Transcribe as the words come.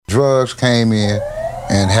Drugs came in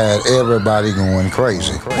and had everybody going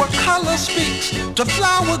crazy. What color speaks to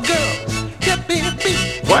flower girl?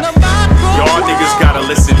 What? Y'all niggas gotta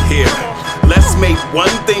listen here. Let's make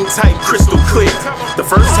one thing tight, crystal clear. The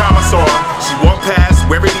first time I saw her, she walked past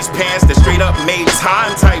wearing these pants that straight up made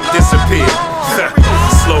time type disappear.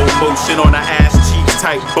 Slow motion on her ass cheeks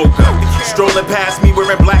type boca. Strolling past me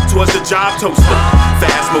wearing black towards the job toaster.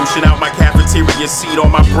 Fast motion out my cafeteria seat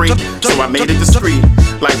on my break, so I made it discreet.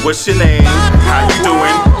 Like, what's your name? How you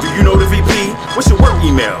doing? Do you know the VP? What's your work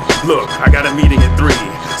email? Look, I got a meeting at 3,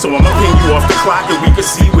 so I'ma ping you off the clock and we can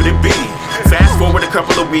see what it be. Fast forward a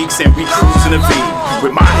couple of weeks and we cruising the V,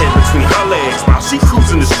 with my head between her legs while she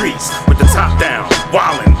cruising the streets with the top down,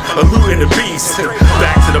 wildin', eluding the beast.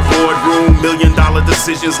 Back to the boardroom, $1 million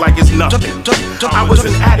decisions like it's nothing. I was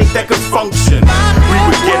an addict that could function. We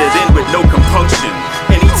would get it in with no compunction.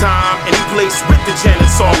 Anytime, any place with the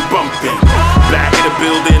Janet song bumping. Back in the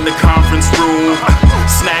building, the conference room.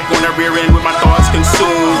 Snack on the rear end with my thoughts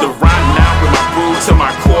consumed. The riding out with my boo till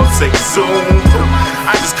my corpse exhumed.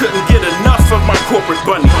 I just couldn't get enough of my corporate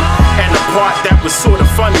bunny. And the part that was sorta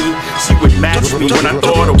funny, she would match me when I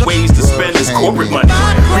thought of ways to spend this corporate money.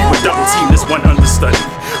 We would double team this one understudy.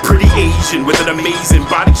 Pretty Asian with an amazing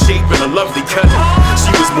body shape and a lovely cut.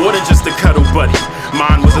 She was more than just a cuddle buddy.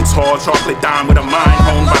 Mine was a tall chocolate dime with a mind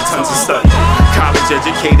honed by tons of study. College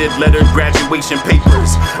educated, lettered graduation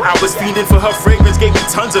papers. I was fiending for her fragrance, gave me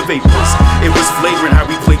tons of vapors. It was flagrant how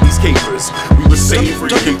we played these capers. We were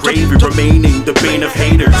savory and gravy, remaining the bane of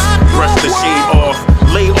haters. Brush the shade off,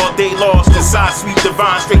 lay all day lost inside sweet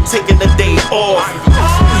divine, straight taking the day off.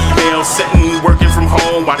 Email setting, working from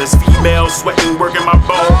home while this female sweating, working my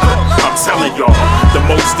bone. I'm telling y'all, the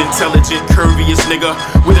most intelligent, curviest nigga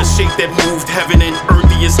with a shape that moved heaven and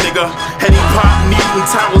earthiest nigga. Henny pop, needing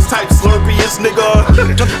towels type slurpiest nigga.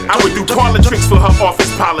 I would do parlor tricks for her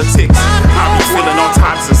office politics. I be feeling all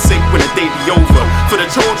types of sick when the day be over. For the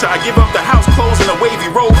Georgia, I give up the house clothes and a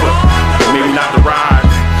wavy rover. Maybe not the ride,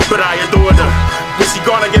 but I adore her. When she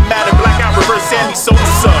gonna get mad and black out, reverse Sammy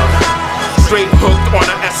Sosa. Straight hooked on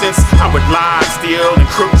her essence, I would lie, steal, and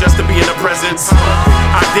crook just to be in her presence.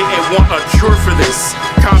 I didn't want a cure for this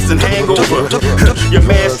constant hangover. Your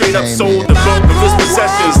man straight up sold the bulk of his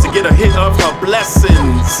possessions to get a hit of her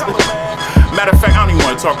blessings. Matter of fact, I don't even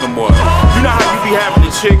want to talk no more. You know how you be having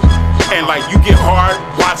a chick and like you get hard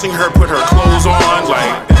watching her put her clothes on,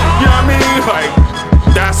 like, you know what I mean? Like,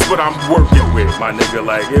 that's what I'm working with, my nigga.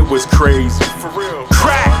 Like, it was crazy. For real.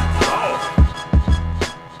 Crack!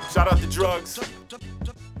 Shout out to drugs.